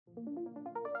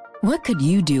What could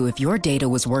you do if your data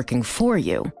was working for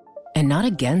you and not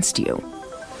against you?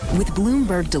 With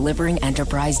Bloomberg delivering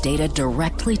enterprise data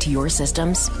directly to your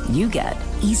systems, you get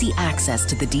easy access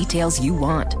to the details you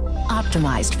want,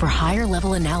 optimized for higher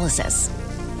level analysis,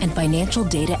 and financial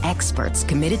data experts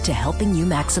committed to helping you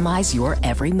maximize your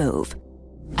every move.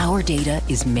 Our data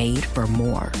is made for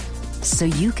more, so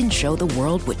you can show the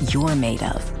world what you're made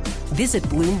of. Visit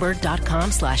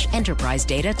Bloomberg.com/enterprise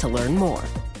data to learn more.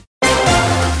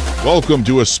 Welcome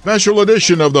to a special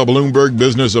edition of the Bloomberg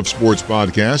Business of Sports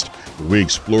podcast, where we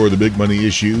explore the big money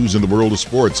issues in the world of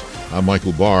sports. I'm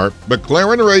Michael Barr.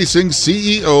 McLaren Racing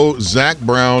CEO Zak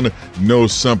Brown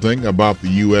knows something about the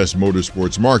U.S.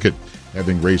 motorsports market,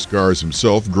 having raced cars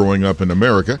himself growing up in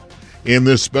America. In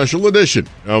this special edition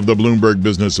of the Bloomberg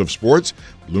Business of Sports,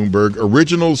 Bloomberg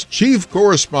Originals chief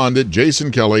correspondent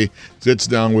Jason Kelly sits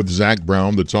down with Zak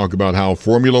Brown to talk about how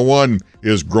Formula One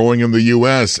is growing in the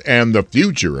U.S. and the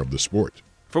future of the sport.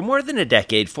 For more than a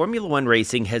decade, Formula One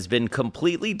racing has been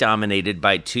completely dominated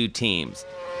by two teams.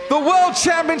 The World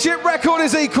Championship record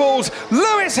is equalled.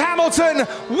 Lewis Hamilton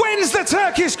wins the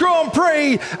Turkish Grand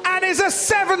Prix and is a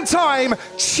seven-time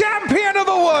champion of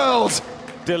the world.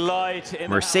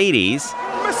 Mercedes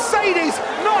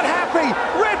not happy.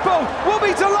 Red Bull will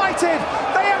be delighted.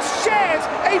 They have shared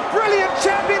a brilliant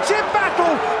championship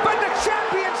battle, but the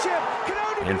championship can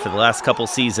only... And for the last couple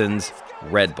seasons,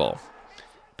 Red Bull.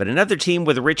 But another team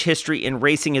with a rich history in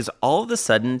racing is all of a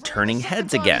sudden turning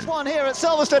heads again. One here at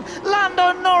Silverstone.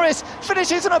 Lando Norris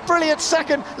finishes in a brilliant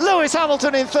second. Lewis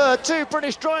Hamilton in third. Two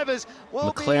British drivers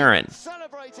will McLaren. be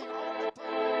celebrating.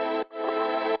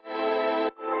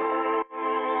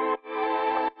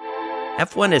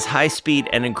 F1 is high speed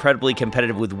and incredibly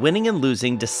competitive, with winning and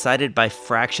losing decided by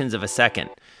fractions of a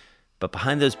second. But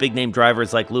behind those big-name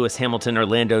drivers like Lewis Hamilton or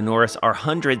Lando Norris are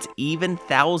hundreds, even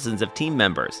thousands of team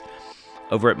members.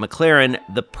 Over at McLaren,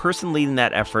 the person leading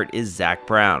that effort is Zak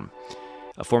Brown.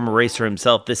 A former racer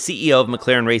himself, the CEO of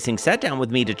McLaren Racing sat down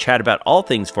with me to chat about all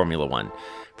things Formula One,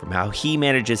 from how he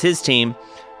manages his team,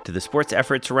 to the sports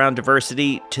efforts around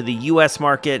diversity, to the U.S.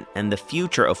 market, and the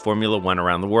future of Formula One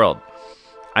around the world.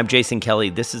 I'm Jason Kelly.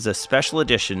 This is a special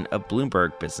edition of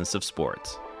Bloomberg Business of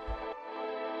Sports.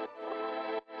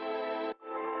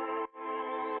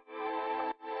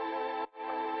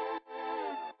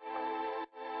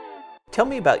 Tell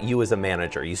me about you as a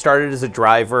manager. You started as a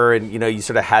driver and, you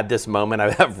sort of had this moment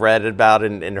I've read about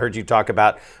and heard you talk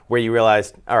about where you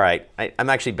realized, all right, I'm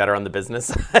actually better on the business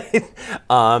side.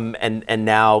 And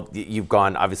now you've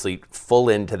gone obviously full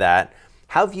into that.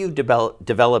 How have you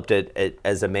developed it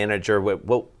as a manager?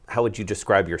 How would you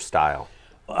describe your style?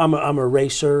 I'm a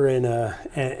racer and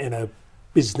a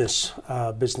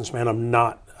businessman. I'm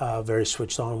not very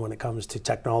switched on when it comes to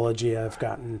technology. I've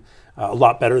gotten a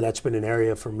lot better. That's been an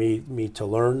area for me to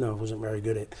learn. I wasn't very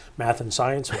good at math and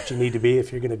science, which you need to be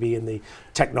if you're going to be in the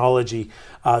technology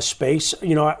space.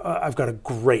 I've got a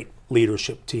great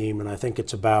leadership team, and I think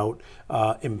it's about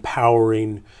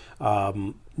empowering,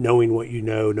 knowing what you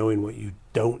know, knowing what you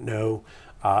don't know,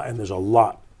 and there's a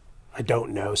lot I don't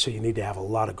know, so you need to have a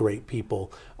lot of great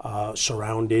people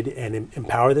surrounded and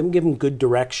empower them, give them good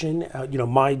direction.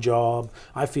 My job,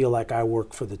 I feel like I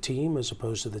work for the team as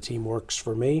opposed to the team works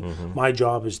for me. Mm-hmm. My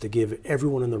job is to give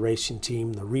everyone in the racing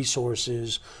team the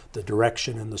resources, the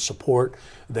direction, and the support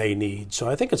they need. So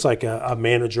I think it's like a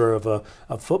manager of a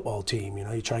football team.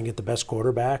 You try and get the best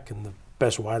quarterback and the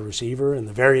best wide receiver in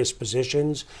the various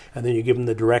positions, and then you give them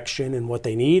the direction and what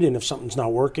they need. And if something's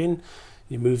not working,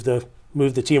 you move the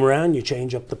team around, you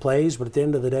change up the plays, but at the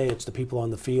end of the day, it's the people on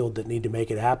the field that need to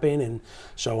make it happen. And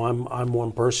so I'm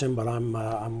one person, but I'm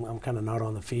kind of not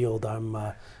on the field. I'm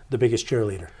the biggest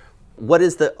cheerleader. What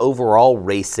does the overall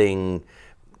racing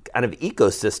kind of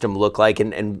ecosystem look like,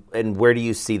 and where do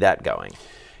you see that going?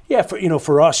 Yeah,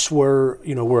 for us, we're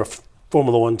a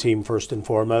Formula One team first and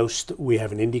foremost. We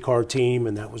have an IndyCar team,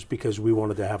 and that was because we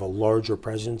wanted to have a larger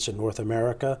presence in North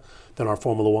America than our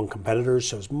Formula One competitors.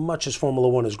 So as much as Formula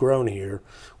One has grown here,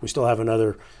 we still have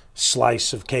another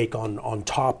slice of cake on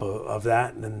top of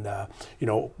that. And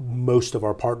most of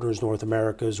our partners, North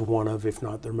America is one of, if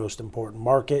not their most important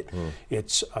market.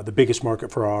 It's the biggest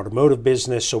market for our automotive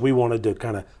business. So we wanted to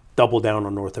kind of double down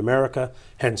on North America,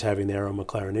 hence having the Arrow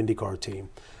McLaren IndyCar team.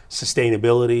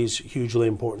 Sustainability is hugely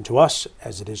important to us,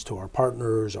 as it is to our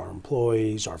partners, our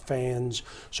employees, our fans.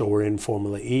 So we're in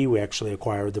Formula E. We actually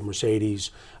acquired the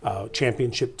Mercedes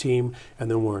championship team. And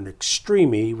then we're in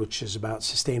Extreme E, which is about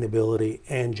sustainability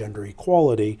and gender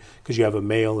equality, because you have a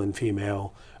male and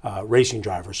female racing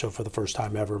drivers. So for the first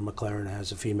time ever, McLaren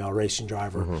has a female racing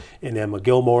driver in Emma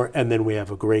Gilmore. And then we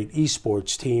have a great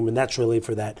esports team, and that's really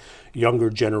for that younger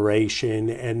generation.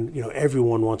 And,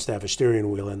 everyone wants to have a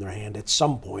steering wheel in their hand at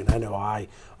some point. I know I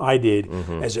did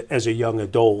as a young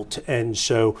adult. And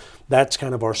so that's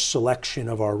kind of our selection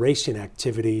of our racing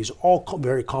activities, all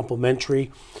very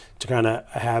complementary to kind of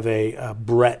have a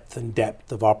breadth and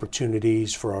depth of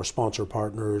opportunities for our sponsor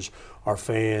partners, our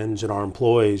fans, and our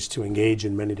employees to engage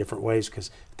in many different ways, because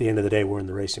at the end of the day, we're in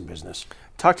the racing business.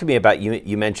 Talk to me about,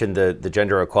 you mentioned the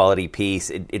gender equality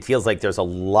piece. It feels like there's a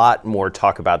lot more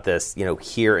talk about this,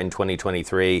 here in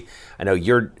 2023. I know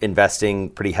you're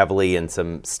investing pretty heavily in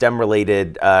some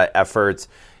STEM-related efforts.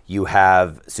 You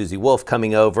have Susie Wolf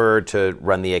coming over to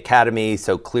run the academy,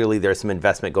 so clearly there's some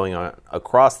investment going on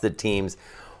across the teams.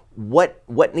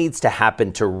 What needs to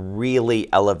happen to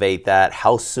really elevate that?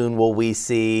 How soon will we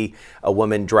see a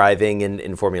woman driving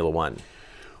in Formula One?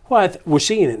 Well, we're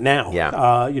seeing it now.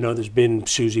 Yeah.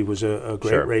 Susie was a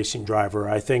great racing driver.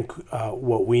 I think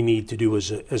what we need to do as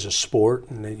a sport,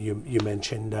 and you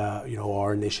mentioned,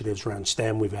 our initiatives around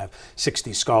STEM. We have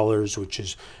 60 Scholars, which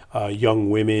is young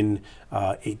women,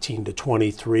 18 to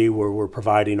 23, where we're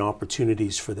providing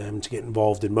opportunities for them to get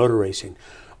involved in motor racing.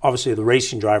 Obviously, the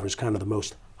racing driver is kind of the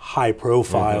most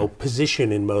high-profile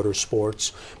position in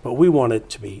motorsports, but we want it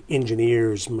to be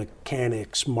engineers,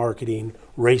 mechanics, marketing,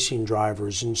 racing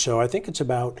drivers. And so I think it's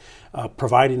about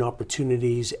providing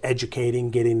opportunities, educating,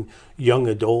 getting young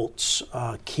adults,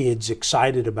 kids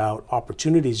excited about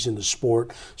opportunities in the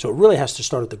sport. So it really has to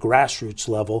start at the grassroots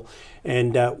level.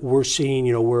 And we're seeing,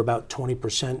 we're about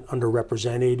 20%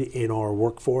 underrepresented in our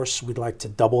workforce. We'd like to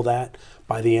double that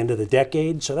by the end of the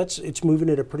decade. So it's moving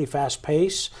at a pretty fast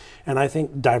pace. And I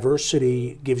think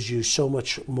diversity gives you so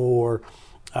much more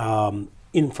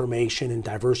information and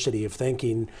diversity of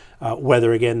thinking,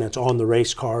 whether, again, that's on the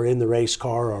race car, in the race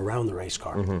car, or around the race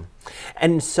car.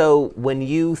 And so when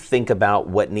you think about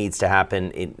what needs to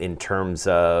happen in terms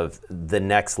of the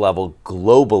next level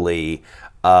globally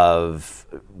of,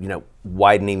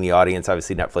 widening the audience,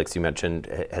 obviously Netflix, you mentioned,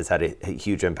 has had a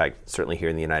huge impact, certainly here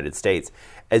in the United States.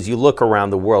 As you look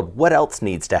around the world, what else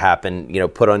needs to happen,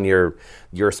 put on your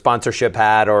sponsorship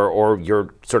hat or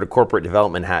your sort of corporate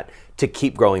development hat to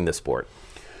keep growing the sport?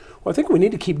 Well, I think we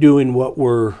need to keep doing what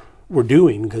we're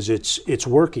doing, because it's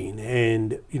working.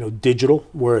 And, digital,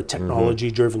 we're a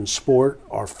technology-driven sport.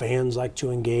 Our fans like to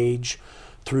engage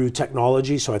through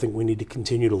technology, so I think we need to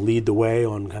continue to lead the way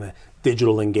on kind of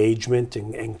digital engagement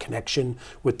and connection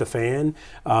with the fan.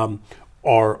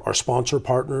 Our sponsor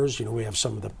partners, we have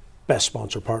some of the best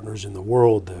sponsor partners in the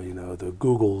world, the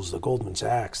Googles, the Goldman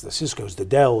Sachs, the Ciscos, the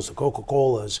Dells, the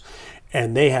Coca-Colas,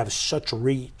 and they have such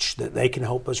reach that they can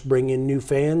help us bring in new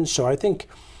fans. So I think,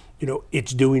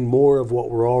 it's doing more of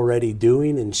what we're already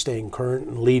doing and staying current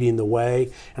and leading the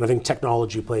way. And I think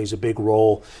technology plays a big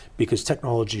role, because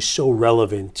technology is so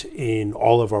relevant in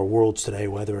all of our worlds today,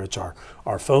 whether it's our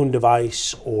phone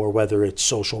device or whether it's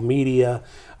social media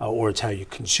or it's how you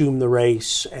consume the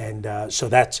race. And so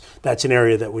that's an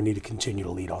area that we need to continue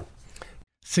to lead on.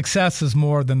 Success is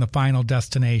more than the final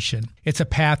destination. It's a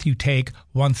path you take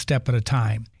one step at a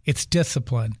time. It's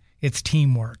discipline, it's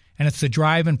teamwork, and it's the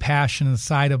drive and passion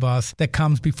inside of us that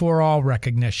comes before all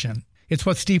recognition. It's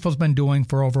what Stifel's been doing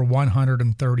for over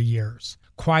 130 years.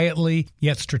 Quietly,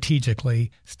 yet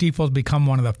strategically, Stifel's become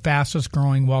one of the fastest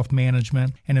growing wealth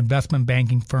management and investment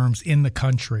banking firms in the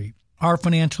country. Our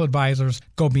financial advisors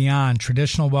go beyond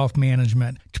traditional wealth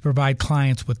management to provide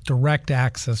clients with direct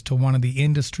access to one of the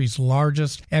industry's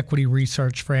largest equity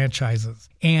research franchises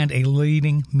and a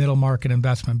leading middle market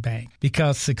investment bank,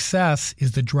 because success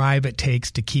is the drive it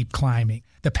takes to keep climbing,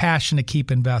 the passion to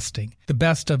keep investing, the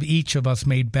best of each of us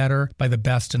made better by the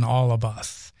best in all of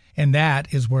us. And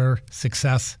that is where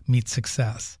success meets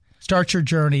success. Start your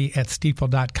journey at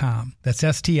Stifel.com. That's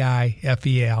STIFEL.com.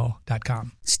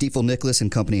 Stifel Nicholas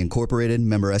and Company Incorporated,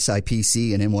 member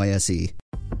SIPC and NYSE.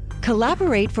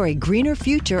 Collaborate for a greener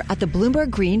future at the Bloomberg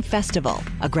Green Festival,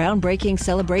 a groundbreaking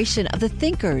celebration of the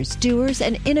thinkers, doers,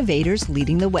 and innovators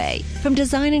leading the way. From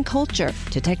design and culture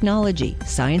to technology,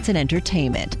 science, and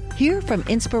entertainment. Hear from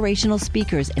inspirational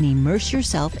speakers and immerse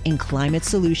yourself in climate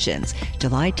solutions.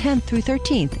 July 10th through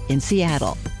 13th in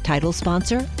Seattle. Title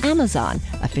sponsor, Amazon.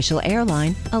 Official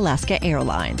airline, Alaska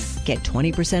Airlines. Get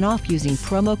 20% off using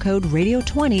promo code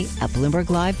Radio20 at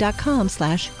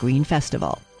BloombergLive.com/Green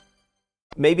Festival.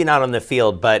 Maybe not on the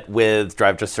field, but with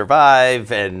Drive to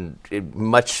Survive and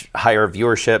much higher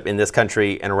viewership in this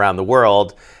country and around the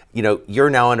world, you're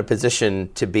now in a position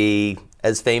to be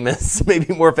as famous,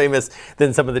 maybe more famous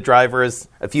than some of the drivers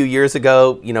a few years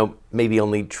ago. Maybe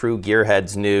only true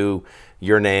gearheads knew,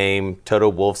 your name, Toto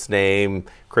Wolff's name,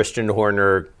 Christian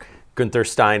Horner, Gunther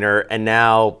Steiner, and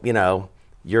now,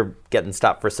 you're getting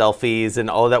stopped for selfies and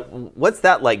all of that. What's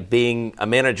that like, being a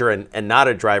manager and not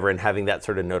a driver and having that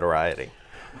sort of notoriety?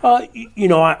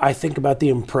 I think about the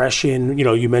impression,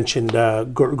 you mentioned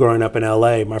growing up in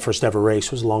L.A., my first ever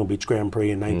race was Long Beach Grand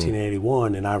Prix in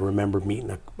 1981, and I remember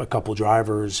meeting a couple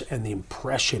drivers and the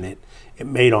impression it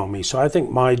made on me. So I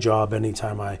think my job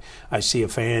anytime I see a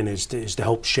fan is to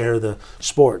help share the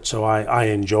sport. So I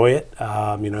enjoy it.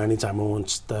 Anytime I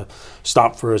wants to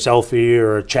stop for a selfie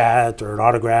or a chat or an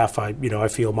autograph, I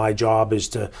feel my job is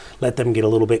to let them get a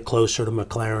little bit closer to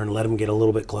McLaren, let them get a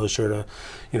little bit closer to,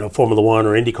 Formula One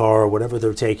or IndyCar or whatever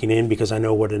they're taking in, because I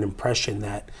know what an impression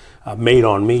that made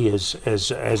on me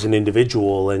as an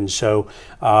individual. And so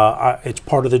it's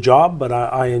part of the job, but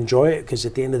I enjoy it because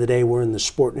at the end of the day, we're in the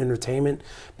sport and entertainment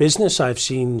business. I've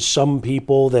seen some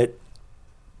people that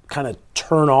kind of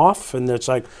turn off and it's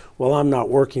like, well, I'm not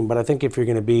working. But I think if you're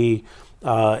going to be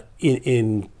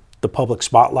in the public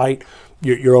spotlight,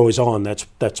 you're always on.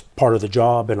 That's part of the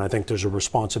job, and I think there's a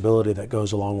responsibility that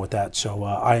goes along with that. So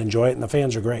I enjoy it, and the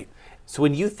fans are great. So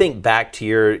when you think back to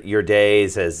your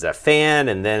days as a fan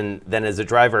and then as a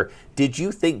driver, did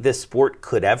you think this sport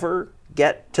could ever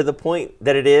get to the point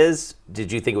that it is?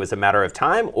 Did you think it was a matter of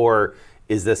time, or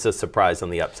is this a surprise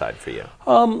on the upside for you?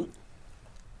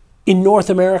 In North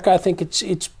America, I think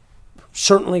it's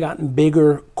certainly gotten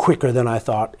bigger quicker than I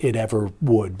thought it ever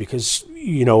would, because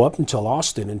up until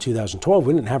Austin in 2012,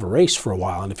 we didn't have a race for a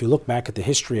while. And if you look back at the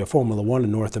history of Formula One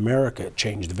in North America, it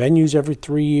changed venues every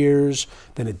 3 years,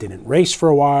 then it didn't race for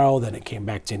a while, then it came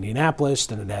back to Indianapolis,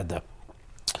 then it had the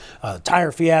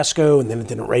tire fiasco, and then it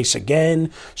didn't race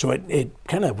again. So it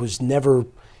kind of was never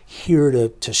here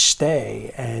to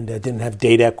stay, and didn't have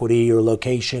date equity or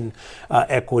location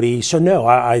equity. So no,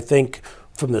 I think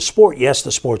from the sport, yes,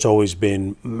 the sport's always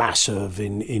been massive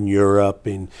in Europe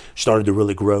and started to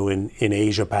really grow in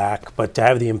Asia Pac. But to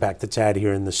have the impact it's had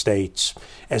here in the States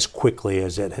as quickly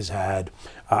as it has had,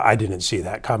 I didn't see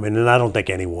that coming, and I don't think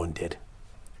anyone did.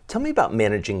 Tell me about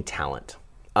managing talent,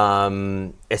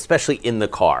 especially in the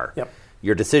car. Yep.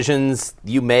 Your decisions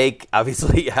you make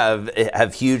obviously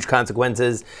have huge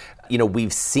consequences.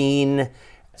 We've seen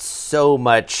so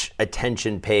much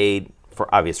attention paid,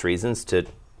 for obvious reasons, to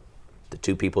the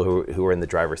two people who are in the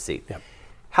driver's seat. Yep.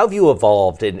 How have you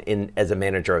evolved in as a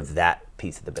manager of that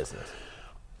piece of the business?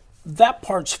 That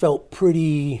part's felt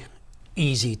pretty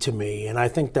easy to me, and I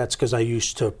think that's because I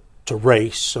used to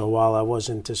race. So while I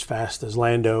wasn't as fast as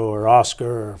Lando or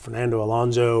Oscar or Fernando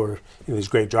Alonso or these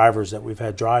great drivers that we've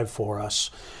had drive for us,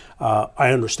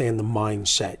 I understand the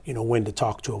mindset, when to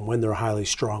talk to them, when they're highly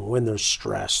strung, when they're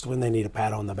stressed, when they need a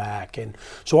pat on the back. And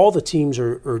so all the teams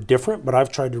are different, but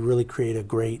I've tried to really create a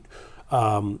great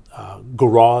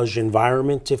garage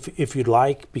environment, if you'd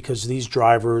like, because these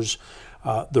drivers,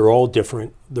 they're all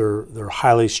different. They're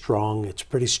highly strung. It's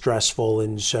pretty stressful,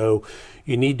 and so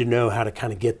you need to know how to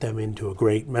kind of get them into a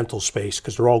great mental space,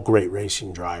 because they're all great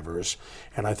racing drivers.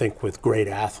 And I think with great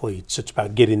athletes, it's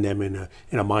about getting them in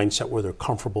a mindset where they're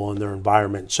comfortable in their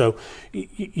environment. So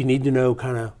you need to know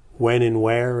kind of when and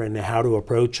where and how to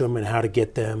approach them and how to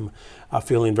get them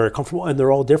feeling very comfortable. And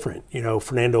they're all different.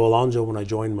 Fernando Alonso, when I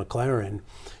joined McLaren,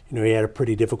 he had a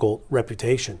pretty difficult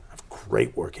reputation. I have a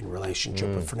great working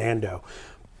relationship with Fernando.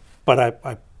 But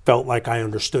I felt like I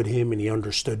understood him and he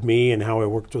understood me, and how I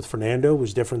worked with Fernando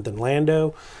was different than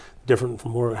Lando, different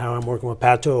from how I'm working with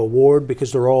Pato O'Ward,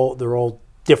 because they're all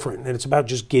different. And it's about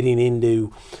just getting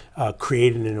into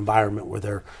creating an environment where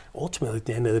they're ultimately, at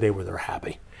the end of the day, where they're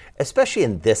happy. Especially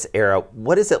in this era,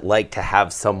 what is it like to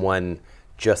have someone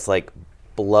just like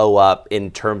blow up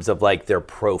in terms of like their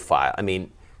profile? I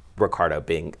mean, Ricciardo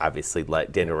being obviously,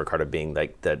 like Daniel Ricciardo being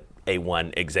like the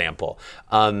A1 example.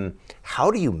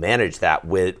 How do you manage that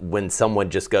when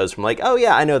someone just goes from like, oh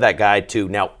yeah, I know that guy, to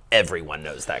now everyone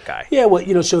knows that guy? Yeah,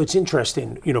 well, so it's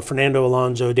interesting. Fernando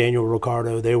Alonso, Daniel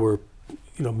Ricciardo, they were,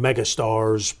 mega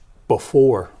stars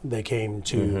before they came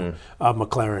to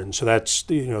McLaren. So that's,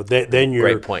 then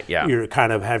you're, great point, yeah. You're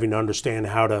kind of having to understand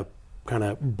how to kind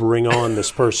of bring on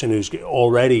this person who's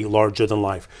already larger than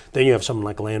life. Then you have someone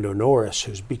like Lando Norris,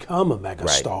 who's become a mega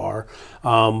star,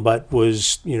 but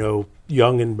was,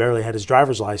 young and barely had his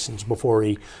driver's license before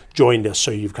he joined us.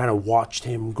 So you've kind of watched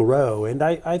him grow. And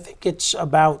I think it's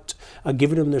about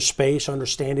giving them their space,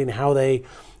 understanding how they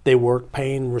work,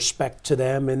 paying respect to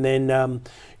them. And then,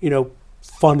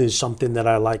 fun is something that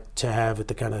I like to have at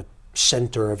the kind of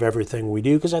center of everything we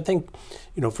do. Because I think,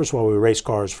 first of all, we race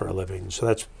cars for a living. So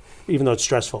that's, even though it's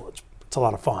stressful, it's It's a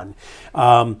lot of fun.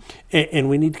 And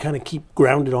we need to kind of keep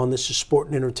grounded on this as sport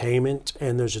and entertainment,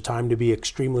 and there's a time to be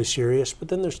extremely serious, but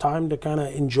then there's time to kind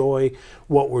of enjoy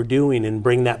what we're doing and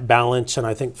bring that balance, and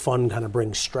I think fun kind of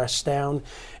brings stress down.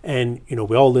 And,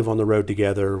 we all live on the road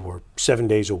together. We're 7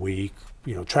 days a week,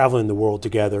 traveling the world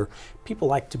together. People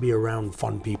like to be around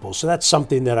fun people. So that's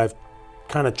something that I've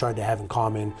kind of tried to have in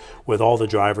common with all the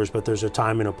drivers, but there's a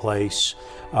time and a place.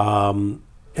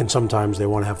 And sometimes they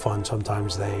want to have fun,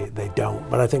 sometimes they don't.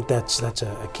 But I think that's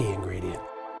a key ingredient.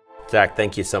 Zach,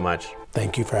 thank you so much.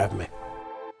 Thank you for having me.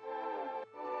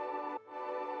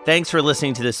 Thanks for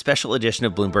listening to this special edition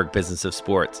of Bloomberg Business of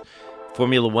Sports.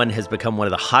 Formula One has become one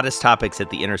of the hottest topics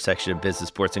at the intersection of business,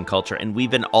 sports, and culture, and we've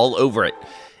been all over it,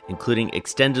 including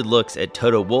extended looks at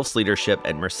Toto Wolff's leadership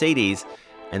at Mercedes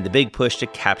and the big push to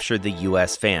capture the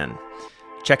U.S. fan.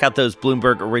 Check out those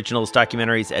Bloomberg Originals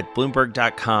documentaries at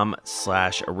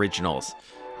Bloomberg.com/originals.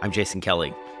 I'm Jason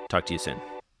Kelly. Talk to you soon.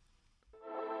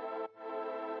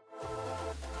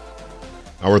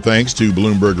 Our thanks to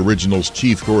Bloomberg Originals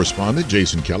chief correspondent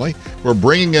Jason Kelly for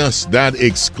bringing us that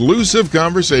exclusive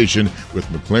conversation with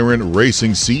McLaren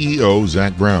Racing CEO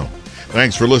Zach Brown.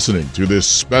 Thanks for listening to this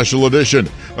special edition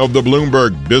of the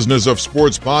Bloomberg Business of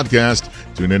Sports podcast.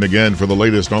 Tune in again for the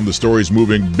latest on the stories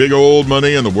moving big old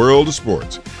money in the world of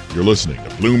sports. You're listening to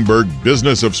Bloomberg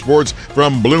Business of Sports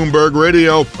from Bloomberg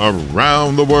Radio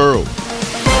around the world.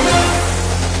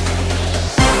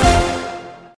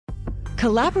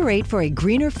 Collaborate for a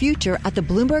greener future at the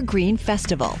Bloomberg Green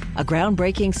Festival, a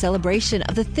groundbreaking celebration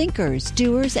of the thinkers,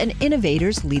 doers, and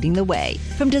innovators leading the way.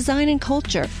 From design and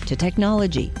culture to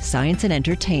technology, science, and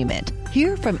entertainment.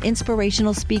 Hear from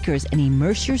inspirational speakers and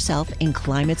immerse yourself in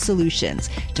climate solutions.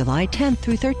 July 10th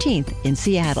through 13th in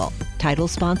Seattle. Title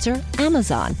sponsor,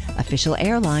 Amazon. Official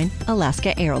airline,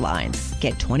 Alaska Airlines.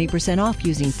 Get 20% off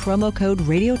using promo code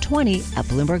radio20 at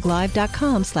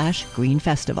BloombergLive.com/Green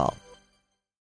Festival.